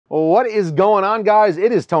What is going on, guys?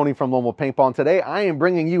 It is Tony from Lone Wolf Paintball, and today I am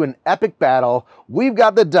bringing you an epic battle. We've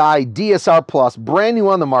got the Dye DSR Plus, brand new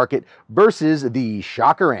on the market, versus the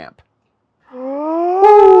Shocker Amp.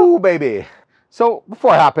 Woo, baby. So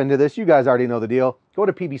before I hop into this, you guys already know the deal. Go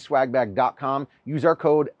to pbswagbag.com, use our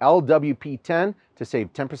code LWP10 to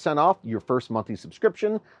save 10% off your first monthly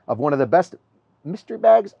subscription of one of the best mystery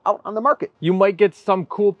bags out on the market. You might get some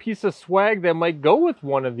cool piece of swag that might go with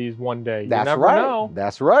one of these one day. That's never right. know.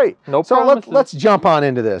 That's right. No so promises. let's jump on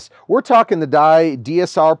into this. We're talking the Dye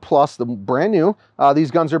DSR Plus, the brand new. These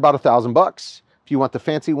guns are about $1,000. If you want the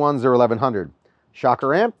fancy ones, they're $1,100.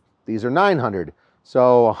 Shocker Amp, these are $900.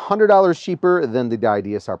 So $100 cheaper than the Dye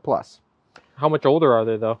DSR Plus. How much older are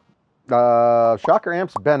they though? Shocker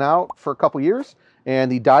Amp's been out for a couple years,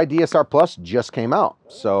 and the Dye DSR Plus just came out.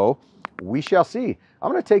 So we shall see.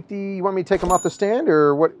 I'm going to take you want me to take them off the stand,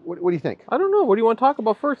 or what do you think? I don't know. What do you want to talk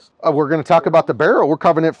about first? We're going to talk about the barrel. We're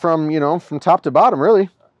covering it from, from top to bottom, really.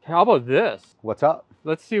 How about this? What's up?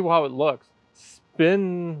 Let's see how it looks.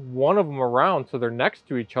 Spin one of them around so they're next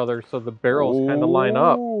to each other so the barrels kind of line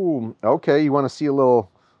up. Okay, you want to see a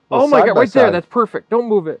little oh my God, right side. there. That's perfect. Don't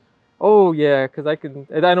move it. Oh yeah, because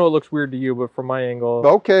I know it looks weird to you, but from my angle,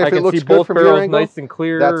 okay, if I can it looks see good both from your barrels angle, nice and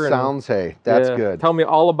clear. That's good. Tell me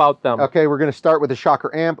all about them. Okay, we're going to start with the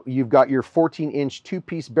Shocker Amp. You've got your 14-inch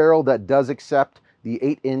two-piece barrel that does accept the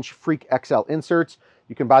 8-inch Freak XL inserts.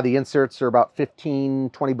 You can buy the inserts, they're about 15,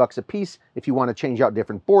 20 bucks a piece if you want to change out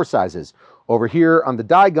different bore sizes. Over here on the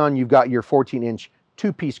Dye gun, you've got your 14-inch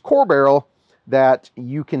two-piece core barrel that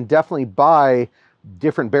you can definitely buy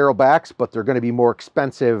different barrel backs, but they're going to be more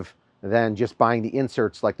expensive than just buying the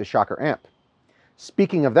inserts like the Shocker Amp.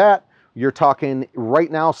 Speaking of that, you're talking right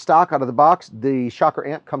now stock out of the box, the Shocker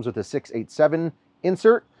Amp comes with a 687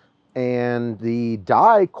 insert, and the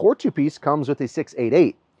Dye core two-piece comes with a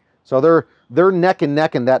 688. So they're neck and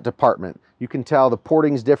neck in that department. You can tell the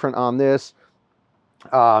porting's different on this.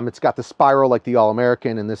 It's got the spiral like the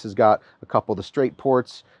All-American, and this has got a couple of the straight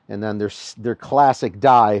ports, and then there's their classic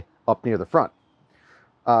Dye up near the front.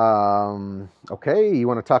 Okay, you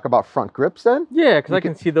want to talk about front grips then? Yeah, because I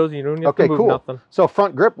can see those. You don't have to move nothing. So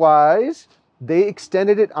front grip wise, they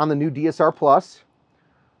extended it on the new DSR Plus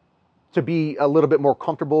to be a little bit more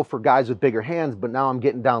comfortable for guys with bigger hands, but now I'm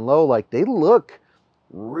getting down low. Like, they look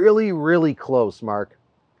really, really close, Mark.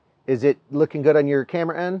 Is it looking good on your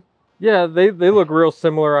camera end? Yeah, they look real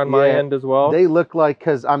similar on my end as well. They look like,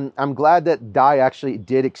 because I'm glad that Dye actually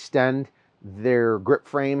did extend their grip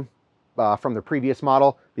frame from the previous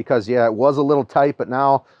model, because yeah, it was a little tight, but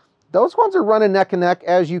now those ones are running neck and neck,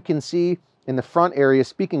 as you can see in the front area.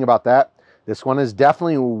 Speaking about that, this one is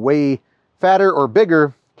definitely way fatter or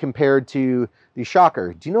bigger compared to the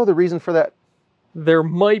Shocker. Do you know the reason for that? There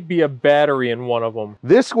might be a battery in one of them.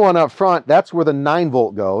 This one up front, that's where the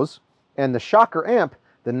 9-volt goes, and the Shocker Amp,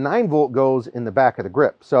 the 9-volt goes in the back of the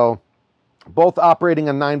grip. So both operating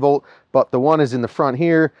on 9-volt, but the one is in the front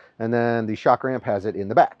here, and then the Shocker Amp has it in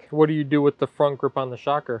the back. What do you do with the front grip on the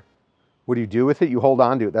Shocker? What do you do with it? You hold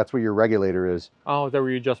on to it. That's where your regulator is. Oh, is that where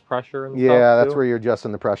you adjust pressure and stuff? Yeah, that's where you're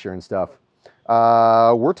adjusting the pressure and stuff.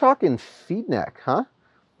 We're talking feed neck, huh?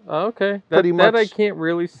 Okay. Pretty much. That I can't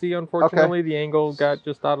really see, unfortunately. Okay. The angle got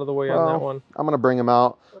just out of the way on that one. I'm going to bring them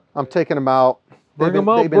out. I'm taking them out. They've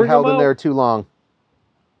been held in there too long.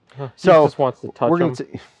 So just wants to touch them.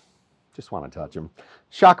 Just want to touch them.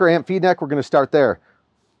 Shocker Amp feed neck, we're going to start there.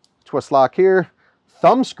 Twist lock here.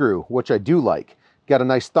 Thumb screw, which I do like. Got a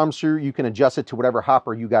nice thumb screw. You can adjust it to whatever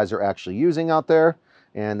hopper you guys are actually using out there.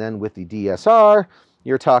 And then with the DSR,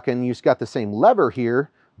 you're talking, you've got the same lever here,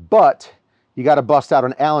 but you got to bust out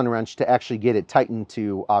an Allen wrench to actually get it tightened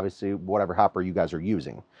to, obviously, whatever hopper you guys are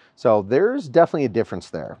using. So there's definitely a difference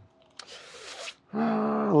there.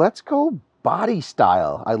 Let's go body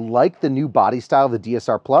style. I like the new body style of the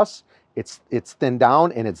DSR Plus. It's thinned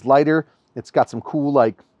down and it's lighter. It's got some cool,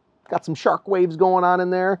 got some shark waves going on in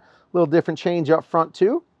there. A little different change up front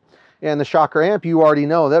too. And the Shocker Amp, you already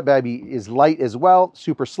know that baby is light as well,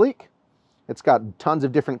 super sleek. It's got tons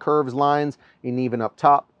of different curves, lines, and even up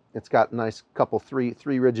top, it's got a nice couple three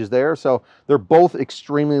ridges there. So they're both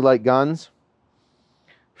extremely light guns.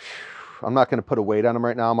 I'm not going to put a weight on them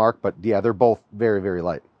right now, Mark, but yeah, they're both very, very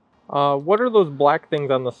light. What are those black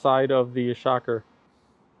things on the side of the Shocker?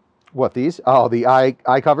 What, these? Oh, the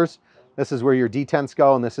eye covers. This is where your detents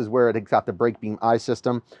go, and this is where it's got the brake beam eye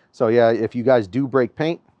system. So yeah, if you guys do break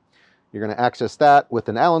paint, you're going to access that with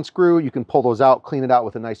an Allen screw. You can pull those out, clean it out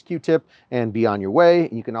with a nice Q-tip, and be on your way.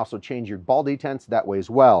 And you can also change your ball detents that way as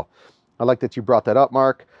well. I like that you brought that up,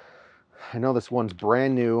 Mark. I know this one's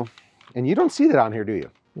brand new, and you don't see that on here, do you?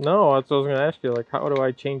 No, that's what I was going to ask you. Like, how do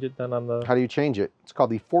I change it then on the... How do you change it? It's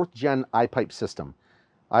called the 4th gen I-pipe system.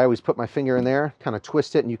 I always put my finger in there, kind of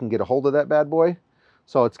twist it, and you can get a hold of that bad boy.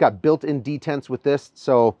 So it's got built-in detents with this.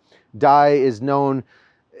 So dye is known,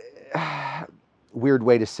 weird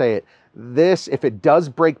way to say it. This, if it does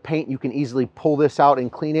break paint, you can easily pull this out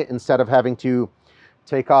and clean it instead of having to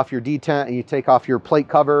take off your detent and you take off your plate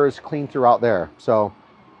covers, clean throughout there. So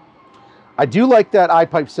I do like that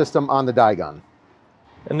I-pipe system on the dye gun.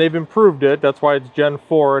 And they've improved it. That's why it's Gen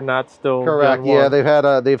 4 and not still Correct. Gen 1. Yeah,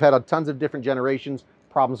 they've had a tons of different generations,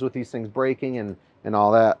 problems with these things breaking and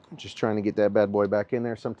all that. Just trying to get that bad boy back in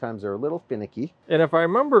there. Sometimes they're a little finicky. And if I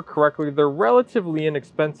remember correctly, they're relatively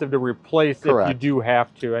inexpensive to replace. Correct. If you do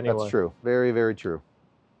have to anyway. That's true. Very, very true.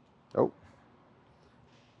 Oh.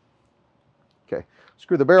 Okay.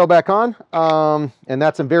 Screw the barrel back on. And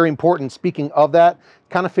that's very important. Speaking of that,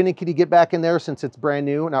 kind of finicky to get back in there since it's brand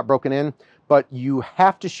new, not broken in. But you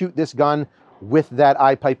have to shoot this gun with that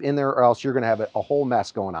I-pipe in there or else you're going to have a whole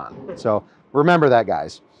mess going on. So remember that,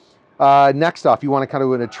 guys. Next off, you want to kind of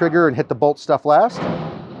win a trigger and hit the bolt stuff last.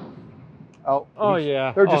 Oh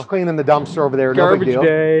yeah. They're just cleaning the dumpster over there. Garbage no big deal.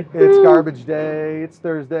 day. It's garbage day. It's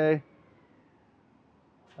Thursday.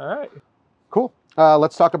 All right. Cool.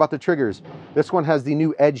 Let's talk about the triggers. This one has the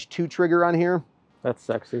new Edge 2 trigger on here. That's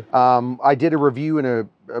sexy. I did a review in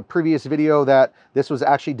a previous video that this was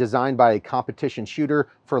actually designed by a competition shooter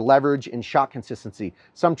for leverage and shot consistency.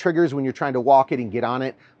 Some triggers, when you're trying to walk it and get on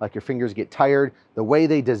it, like your fingers get tired. The way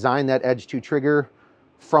they designed that Edge 2 trigger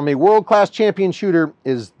from a world-class champion shooter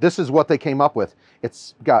this is what they came up with.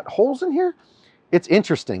 It's got holes in here. It's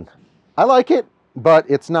interesting. I like it, but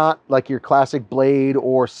it's not like your classic blade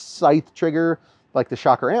or scythe trigger like the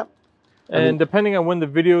Shocker Amp. And depending on when the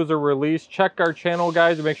videos are released, check our channel,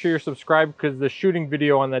 guys, and make sure you're subscribed because the shooting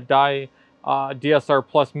video on that DSR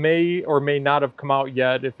Plus may or may not have come out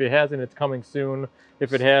yet. If it hasn't, it's coming soon.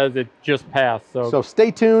 If it has, it just passed. So stay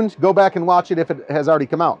tuned. Go back and watch it if it has already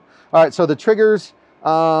come out. All right, so the triggers,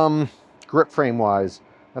 grip frame-wise,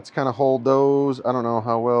 let's kind of hold those. I don't know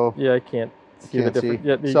how well. Yeah, I can't see the difference.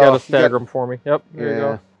 Yeah, you so got to stagger them for me. Yep, there you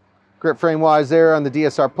go. Grip frame-wise there on the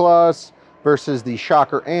DSR Plus versus the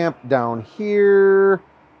Shocker Amp down here.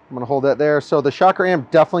 I'm going to hold that there. So the Shocker Amp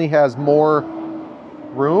definitely has more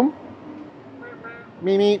room.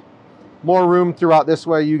 More room throughout this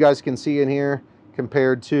way. You guys can see in here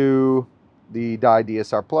compared to the Dye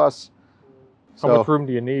DSR Plus. How much room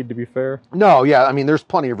do you need, to be fair? No, yeah, I mean, there's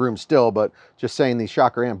plenty of room still, but just saying the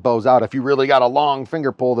Shocker Amp bows out. If you really got a long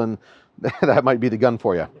finger pull, then that might be the gun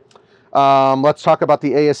for you. Let's talk about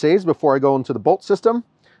the ASAs before I go into the bolt system.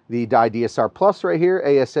 The Dye DSR Plus right here,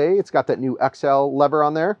 ASA, it's got that new XL lever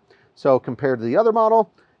on there. So compared to the other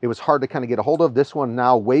model, it was hard to kind of get a hold of. This one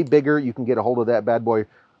now way bigger. You can get a hold of that bad boy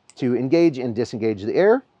to engage and disengage the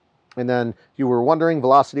air. And then if you were wondering,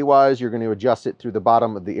 velocity-wise, you're going to adjust it through the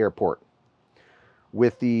bottom of the air port.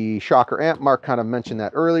 With the Shocker Amp, Mark kind of mentioned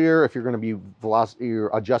that earlier. If you're going to be you're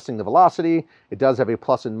adjusting the velocity, it does have a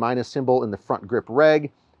plus and minus symbol in the front grip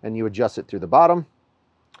reg, and you adjust it through the bottom.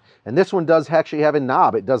 And this one does actually have a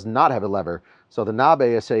knob. It does not have a lever. So the knob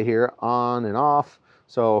ASA here, on and off.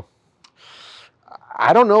 So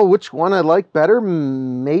I don't know which one I like better.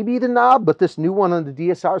 Maybe the knob, but this new one on the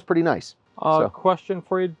DSR is pretty nice. Question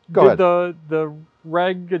for you. Go ahead. The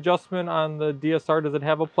reg adjustment on the DSR, does it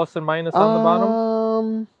have a plus and minus on the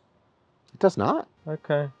bottom? It does not.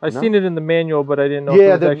 Okay. I've seen it in the manual, but I didn't know if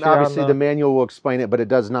it was actually obviously the manual will explain it, but it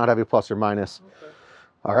does not have a plus or minus. Okay.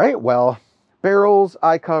 All right, well, barrels,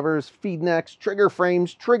 eye covers, feed necks, trigger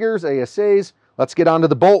frames, triggers, ASAs. Let's get on to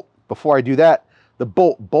the bolt. Before I do that, the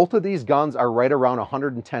both of these guns are right around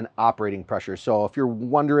 110 operating pressure. So if you're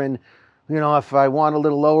wondering, you know, if I want a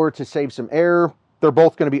little lower to save some air, they're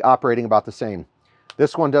both going to be operating about the same.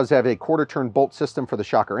 This one does have a quarter turn bolt system for the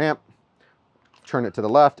Shocker Amp. Turn it to the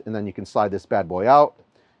left, and then you can slide this bad boy out.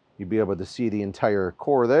 You'll be able to see the entire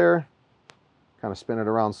core there. Kind of spin it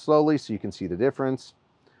around slowly so you can see the difference.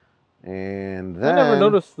 And then I never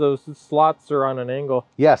noticed those slots are on an angle.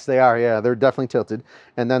 Yes, they are. Yeah, they're definitely tilted.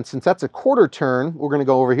 And then since that's a quarter turn, we're going to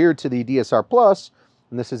go over here to the DSR Plus,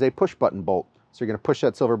 and this is a push button bolt. So you're going to push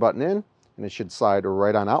that silver button in, and it should slide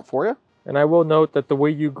right on out for you. And I will note that the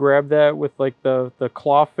way you grab that with like the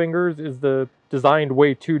claw fingers is the designed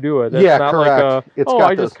way to do it. That's not correct. like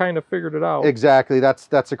I just kind of figured it out. Exactly. That's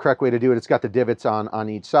the correct way to do it. It's got the divots on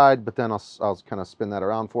each side, but then I'll kind of spin that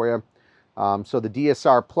around for you. So the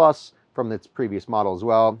DSR Plus from its previous model as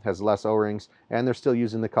well has less O-rings, and they're still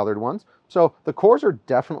using the colored ones. So the cores are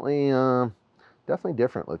definitely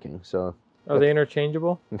different looking. So are they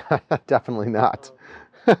interchangeable? Definitely not.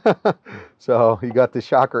 So you got the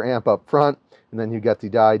Shocker Amp up front, And then you got the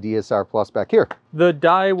die DSR Plus back here. The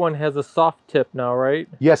die one has a soft tip now, right?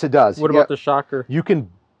 Yes, it does. What about the shocker? You can,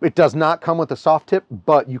 it does not come with a soft tip,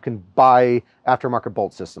 but you can buy aftermarket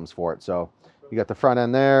bolt systems for it. So you got the front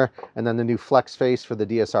end there, and then the new flex face for the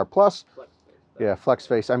DSR Plus. Yeah, flex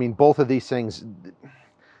face. I mean, both of these things,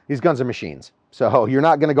 these guns are machines. So you're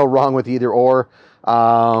not going to go wrong with either or.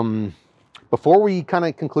 Before we kind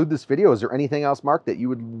of conclude this video, is there anything else, Mark, that you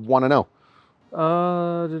would want to know?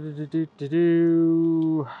 How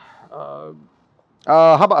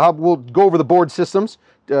about we'll go over the board systems.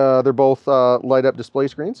 They're both light up display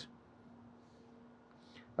screens.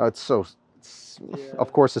 Of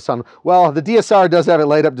course, the sun. Well, the DSR does have a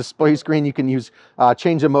light up display screen. You can use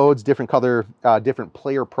change the modes, different color, different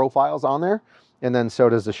player profiles on there, and then so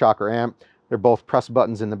does the shocker amp. They're both press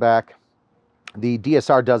buttons in the back. The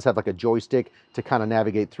DSR does have like a joystick to kind of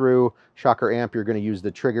navigate through. Shocker amp, you're going to use the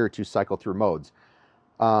trigger to cycle through modes.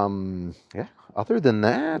 Yeah, other than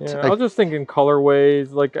that... Yeah, I was just thinking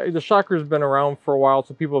colorways. Like, the shocker's been around for a while,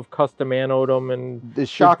 so people have custom anoed them. And the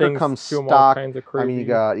shocker comes stock. Kinds of crazy. I mean, you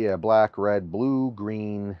got, yeah, black, red, blue,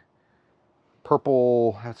 green,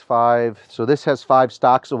 purple. That's 5. So this has 5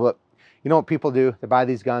 stocks. So what, you know what people do? They buy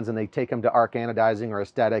these guns and they take them to arc anodizing or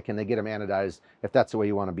aesthetic, and they get them anodized if that's the way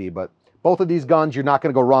you want to be. But both of these guns, you're not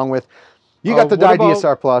going to go wrong with. You got the die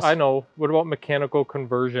DSR Plus. I know. What about mechanical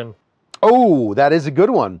conversion? Oh, that is a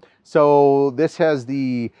good one. So this has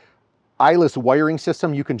the eyeless wiring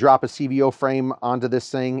system. You can drop a CVO frame onto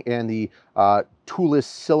this thing, and the toolless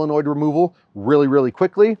solenoid removal really, really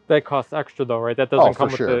quickly. That costs extra though, right? That doesn't come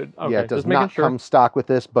with sure. the... Okay, yeah, it does not come stock with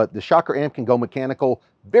this, but the shocker amp can go mechanical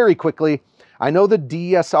very quickly. I know the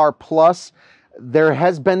DSR Plus, there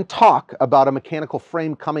has been talk about a mechanical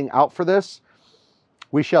frame coming out for this.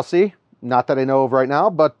 We shall see. Not that I know of right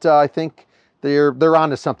now, but I think they're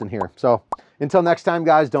onto something here. So until next time,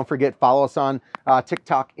 guys, don't forget, follow us on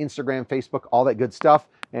TikTok, Instagram, Facebook, all that good stuff.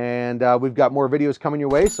 And we've got more videos coming your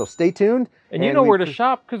way, so stay tuned. And you know where to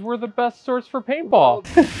shop, because we're the best source for paintball.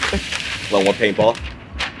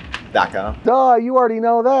 LoneWolfPaintball.com. Duh, you already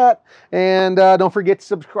know that. And don't forget to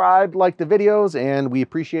subscribe, like the videos, and we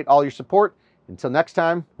appreciate all your support. Until next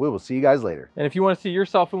time, we will see you guys later. And if you want to see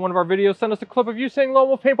yourself in one of our videos, send us a clip of you saying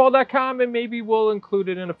LoneWolfPaintball.com, and maybe we'll include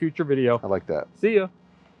it in a future video. I like that. See ya.